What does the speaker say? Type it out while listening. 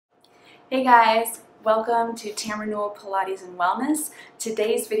Hey guys, welcome to Tamara Pilates and Wellness.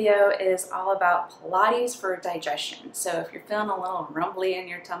 Today's video is all about Pilates for digestion. So if you're feeling a little rumbly in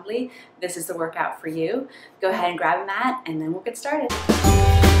your tumbly, this is the workout for you. Go ahead and grab a mat and then we'll get started.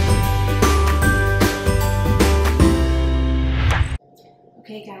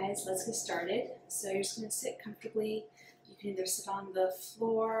 Okay guys, let's get started. So you're just going to sit comfortably. You can either sit on the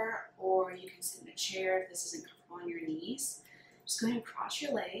floor or you can sit in a chair if this isn't comfortable on your knees. Just go ahead and cross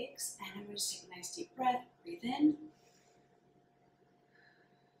your legs, and I'm going to take a nice deep breath. Breathe in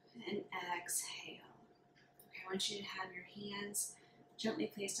and exhale. Okay, I want you to have your hands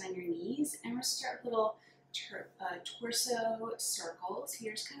gently placed on your knees, and we're going to start with little torso circles.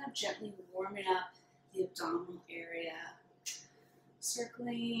 Here, just kind of gently warming up the abdominal area.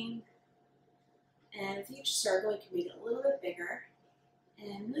 Circling, and with each circle, you can make it a little bit bigger,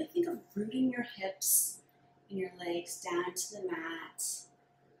 and really think of rooting your hips and your legs down into the mat.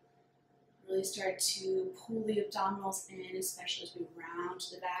 Really start to pull the abdominals in, especially as we round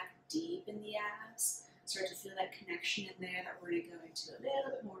to the back, deep in the abs. Start to feel that connection in there that we're going to go into a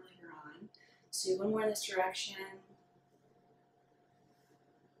little bit more later on. So one more in this direction,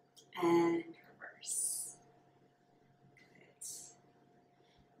 and reverse. Good.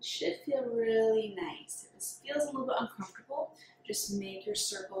 It should feel really nice. If this feels a little bit uncomfortable, just make your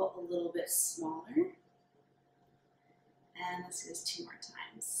circle a little bit smaller. And let's do this 2 more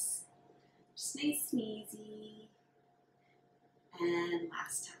times. Just nice and easy. And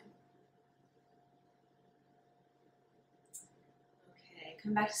last time. Okay,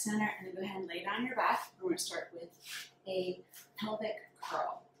 come back to center and then go ahead and lay down your back. We're going to start with a pelvic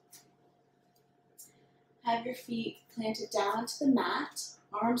curl. Have your feet planted down to the mat,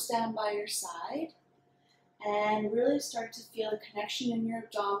 arms down by your side, and really start to feel the connection in your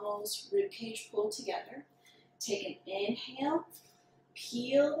abdominals, rib cage pulled together. Take an inhale,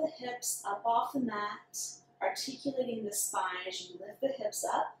 peel the hips up off the mat, articulating the spine as you lift the hips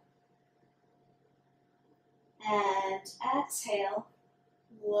up. And exhale,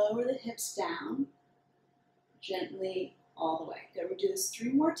 lower the hips down, gently all the way. Good, we'll do this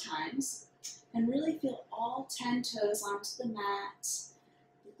 3 more times, and really feel all 10 toes onto the mat.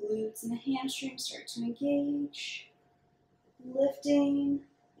 The glutes and the hamstrings start to engage, lifting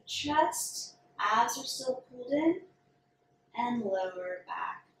the chest. Abs are still pulled in, and lower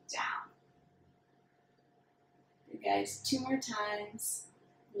back down. Good guys, 2 more times.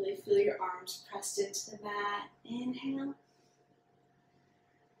 Really feel your arms pressed into the mat. Inhale.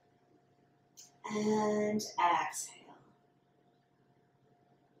 And exhale.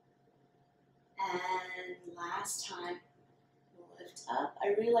 And last time, lift up. I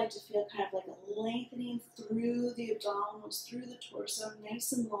really like to feel kind of like a lengthening through the abdominals, through the torso,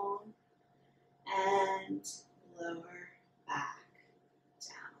 nice and long. And lower back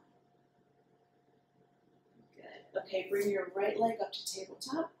down. Good. Okay, bring your right leg up to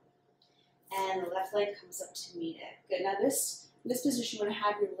tabletop, and the left leg comes up to meet it. Good. Now this position, you want to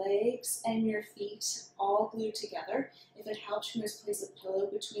have your legs and your feet all glued together. If it helps, you can just place a pillow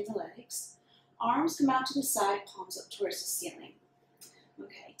between the legs. Arms come out to the side, palms up towards the ceiling.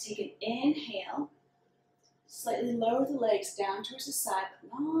 Okay, take an inhale. Slightly lower the legs down towards the side,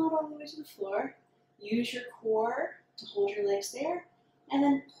 but not all the way to the floor. Use your core to hold your legs there, and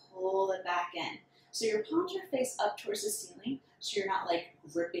then pull it back in. So your palms are face up towards the ceiling, so you're not like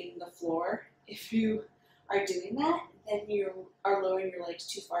gripping the floor. If you are doing that, then you are lowering your legs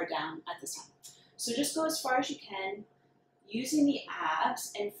too far down at this time. So just go as far as you can, using the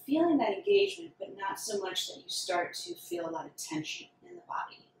abs and feeling that engagement, but not so much that you start to feel a lot of tension in the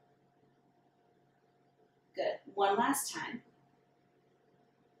body. Good. One last time.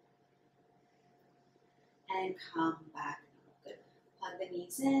 And come back. Good. Plug the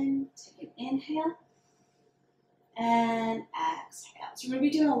knees in. Take an inhale. And exhale. So we're going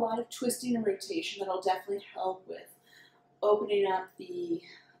to be doing a lot of twisting and rotation. That'll definitely help with opening up the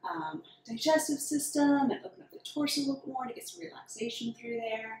digestive system and open up the torso a little more to get some relaxation through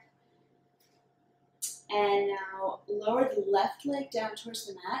there. And now lower the left leg down towards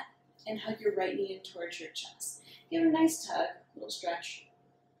the mat and hug your right knee in towards your chest. Give it a nice tug, a little stretch.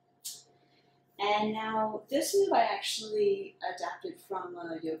 And now this move I actually adapted from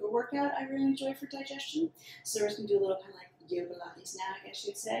a yoga workout I really enjoy for digestion. So we're just going to do a little kind of like yoga Pilates now, I guess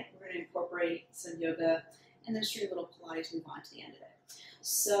you'd say. We're going to incorporate some yoga and then just do a little Pilates move on to the end of it.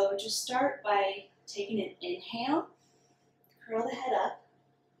 So just start by taking an inhale, curl the head up,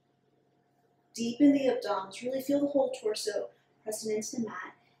 deepen the abdominals, really feel the whole torso pressing into the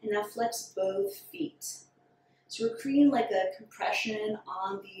mat, and now flex both feet. So we're creating like a compression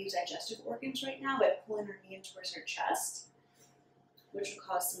on the digestive organs right now by pulling our knee in towards our chest. which will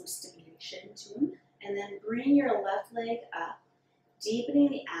cause some stimulation to them. And then bring your left leg up, deepening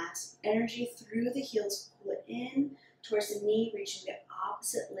the abs, energy through the heels, pull it in towards the knee, reaching the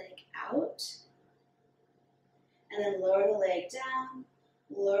opposite leg out. And then lower the leg down,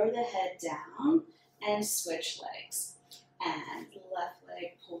 lower the head down, and switch legs. And the left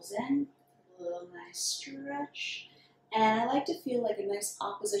leg pulls in, a little nice stretch. And I like to feel like a nice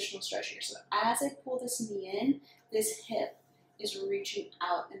oppositional stretch here. So as I pull this knee in, this hip is reaching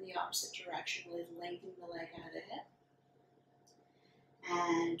out in the opposite direction, really lengthening the leg out of the hip.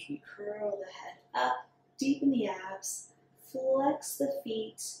 And we curl the head up, deepen the abs, flex the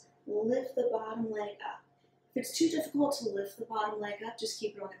feet, lift the bottom leg up. If it's too difficult to lift the bottom leg up, just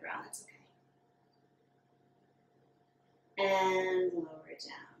keep it on the ground, that's okay. And lower it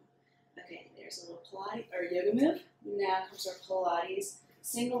down. Okay, there's a little Pilates or yoga move. Now comes our Pilates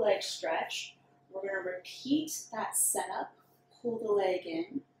single leg stretch. We're going to repeat that setup. Pull the leg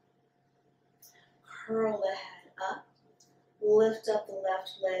in, curl the head up, lift up the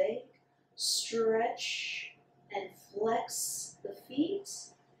left leg, stretch and flex the feet,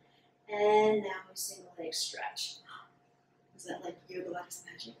 and now we single leg stretch. Is that like yoga Pilates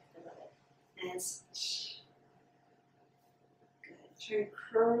magic? I love it. And switch. Good. Try and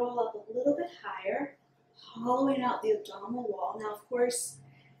curl up a little bit higher, hollowing out the abdominal wall. Now, of course,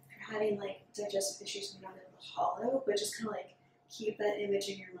 if you're having like digestive issues, you're not able to hollow, but just kind of like keep that image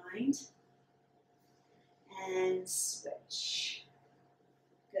in your mind. And switch.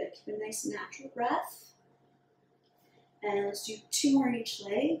 Good. Keep a nice natural breath. And let's do 2 more each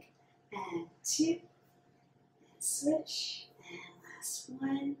leg. And 2. And switch. And last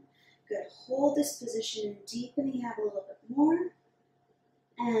 1. Good. Hold this position. Deepen the ab a little bit more.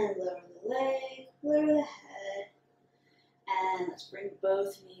 And lower the leg. Lower the head. And let's bring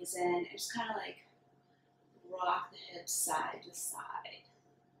both knees in. And just kind of like rock the hips side to side.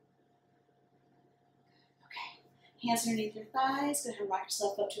 Okay, hands underneath your thighs. Go ahead and rock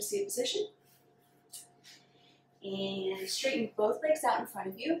yourself up to a seated position. And straighten both legs out in front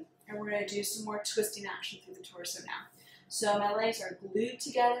of you. And we're going to do some more twisting action through the torso now. So my legs are glued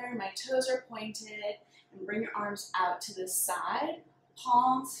together, my toes are pointed, and bring your arms out to the side,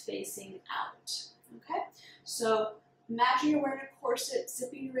 palms facing out. Okay, so imagine you're wearing a corset,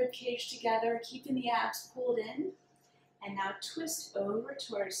 zipping your rib cage together, keeping the abs pulled in, and now twist over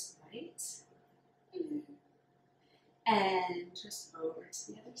towards the right, and twist over to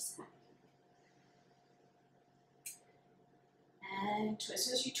the other side. And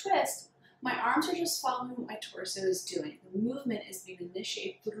twist. As you twist, my arms are just following what my torso is doing. The movement is being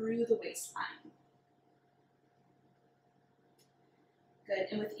initiated through the waistline. Good,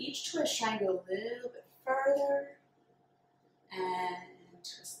 and with each twist, try and go a little bit further. And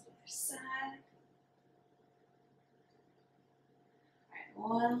twist the other side. All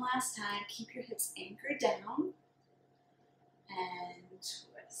right, one last time. Keep your hips anchored down. And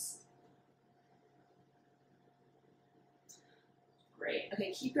twist. Great.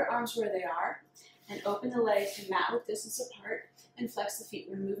 Okay, keep your arms where they are. And open the legs to mat width distance apart. And flex the feet.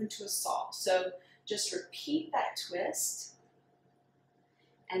 We're going to move into a saw. So just repeat that twist.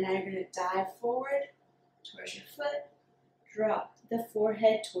 And now you're going to dive forward towards your foot. Drop the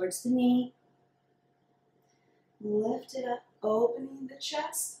forehead towards the knee. Lift it up, opening the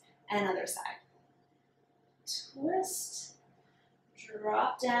chest, and other side. Twist.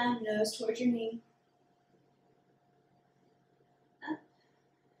 Drop down, nose towards your knee. Up.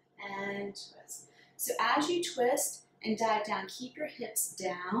 And twist. So as you twist and dive down, keep your hips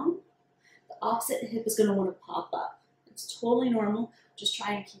down. The opposite hip is going to want to pop up. It's totally normal. Just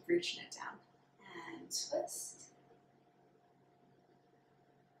try and keep reaching it down. And twist.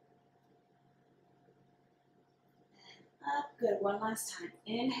 Up, good, one last time.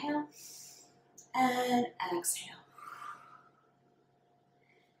 Inhale and exhale.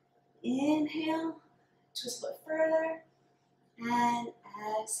 Inhale, twist a little further, and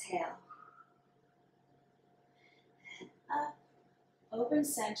exhale. And up, open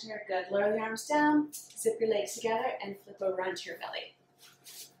center, good. Lower the arms down, zip your legs together, and flip over onto your belly.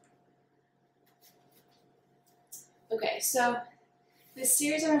 Okay, so this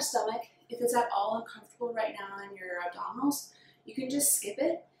series on our stomach, if it's at all uncomfortable right now on your abdominals, you can just skip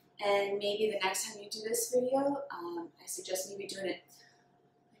it, and maybe the next time you do this video, I suggest maybe doing it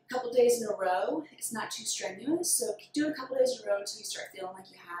a couple days in a row. It's not too strenuous, so do it a couple days in a row until you start feeling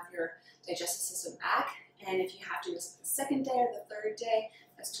like you have your digestive system back, and if you have to do this the second day or the third day,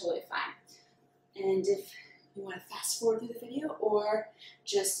 that's totally fine. And if you want to fast forward through the video or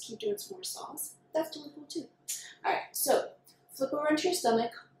just keep doing some more saws, that's totally cool too. Alright, so flip over into your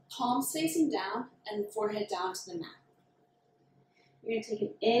stomach, palms facing down and forehead down to the mat. You're going to take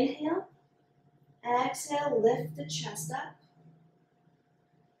an inhale, exhale, lift the chest up.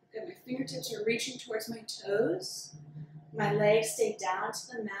 Good, my fingertips are reaching towards my toes. My legs stay down to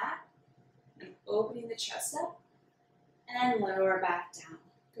the mat. I'm opening the chest up and lower back down.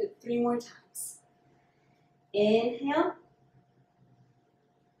 Good, 3 more times. Inhale,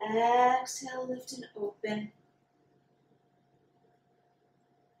 exhale, lift and open.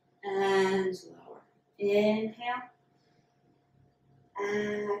 And lower. Inhale,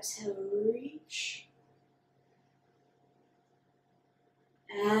 exhale, reach.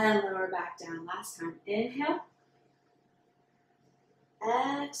 And lower back down. Last time. Inhale.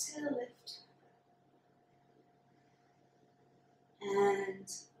 Exhale, lift.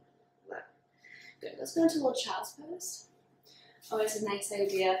 And lower. Good. Let's go into a little child's pose. Always a nice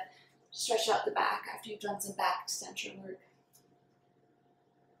idea. Stretch out the back after you've done some back extension work.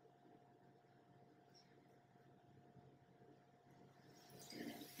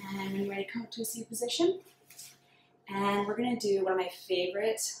 Good. And when you're ready, come to a seated position. And we're going to do one of my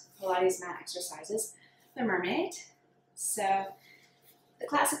favorite Pilates mat exercises, the mermaid. So the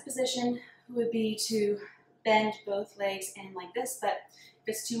classic position would be to bend both legs in like this, but if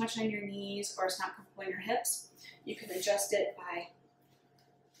it's too much on your knees or it's not comfortable in your hips, you can adjust it by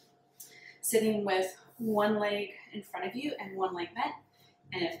sitting with one leg in front of you and one leg bent.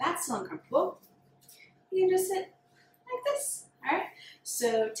 And if that's still uncomfortable, you can just sit like this. All right?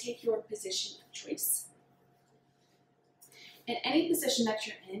 So take your position of choice. In any position that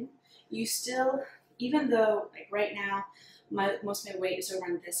you're in, you still, even though like right now, most of my weight is over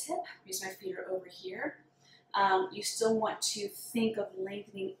on this hip because my feet are over here, you still want to think of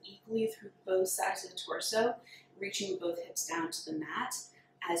lengthening equally through both sides of the torso, reaching both hips down to the mat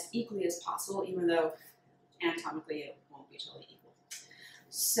as equally as possible, even though anatomically it won't be totally equal.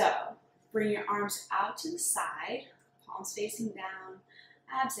 So bring your arms out to the side, palms facing down,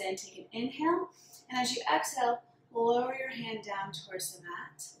 abs in, take an inhale, and as you exhale, lower your hand down towards the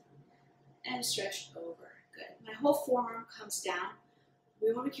mat and stretch over. Good. My whole forearm comes down.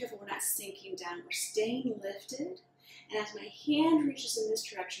 We want to be careful we're not sinking down. We're staying lifted. And as my hand reaches in this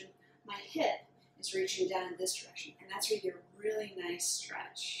direction, my hip is reaching down in this direction. And that's where you get a really nice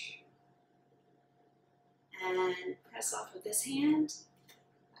stretch. And press off with this hand,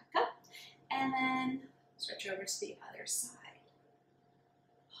 back up, and then stretch over to the other side.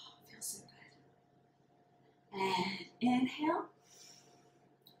 Oh, it feels so good. And inhale,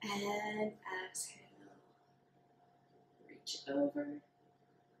 and exhale. Reach over,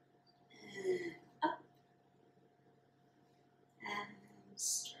 and up, and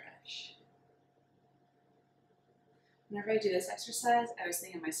stretch. Whenever I do this exercise, I always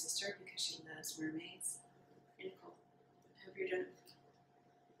think of my sister because she loves mermaids. Pretty cool. I hope you're doing it.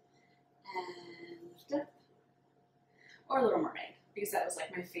 And lift up. Or Little Mermaid, because that was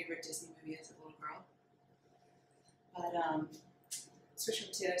like my favorite Disney movie as a little girl. But switch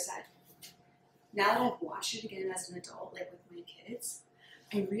over to the other side. Now that I've watched it again as an adult, like with my kids,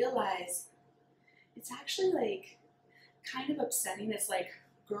 I realize it's actually like kind of upsetting. It's like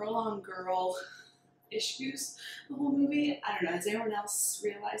girl on girl issues, the whole movie. I don't know, has anyone else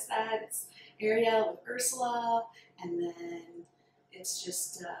realized that? It's Ariel with Ursula, and then it's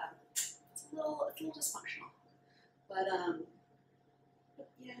just, it's a little dysfunctional. But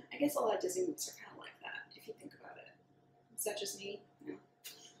yeah, I guess a lot of Disney movies are kind of like that, if you think about it. Is that just me? No.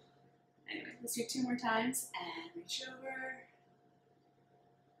 Anyway, let's do 2 more times, and reach over,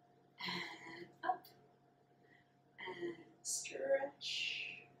 and up, and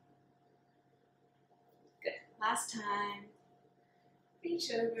stretch. Good. Last time,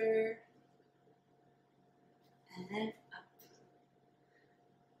 reach over, and then up,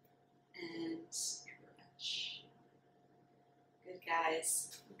 and stretch. Good,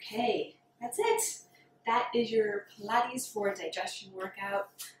 guys. Okay, that's it. That is your Pilates for digestion workout.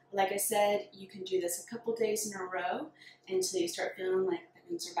 Like I said, you can do this a couple days in a row until you start feeling like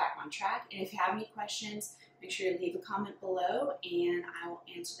things are back on track. And if you have any questions, make sure you leave a comment below and I will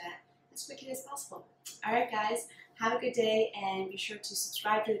answer that as quickly as possible. All right, guys, have a good day and be sure to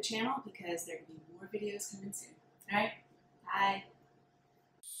subscribe to the channel because there will be more videos coming soon. All right, bye.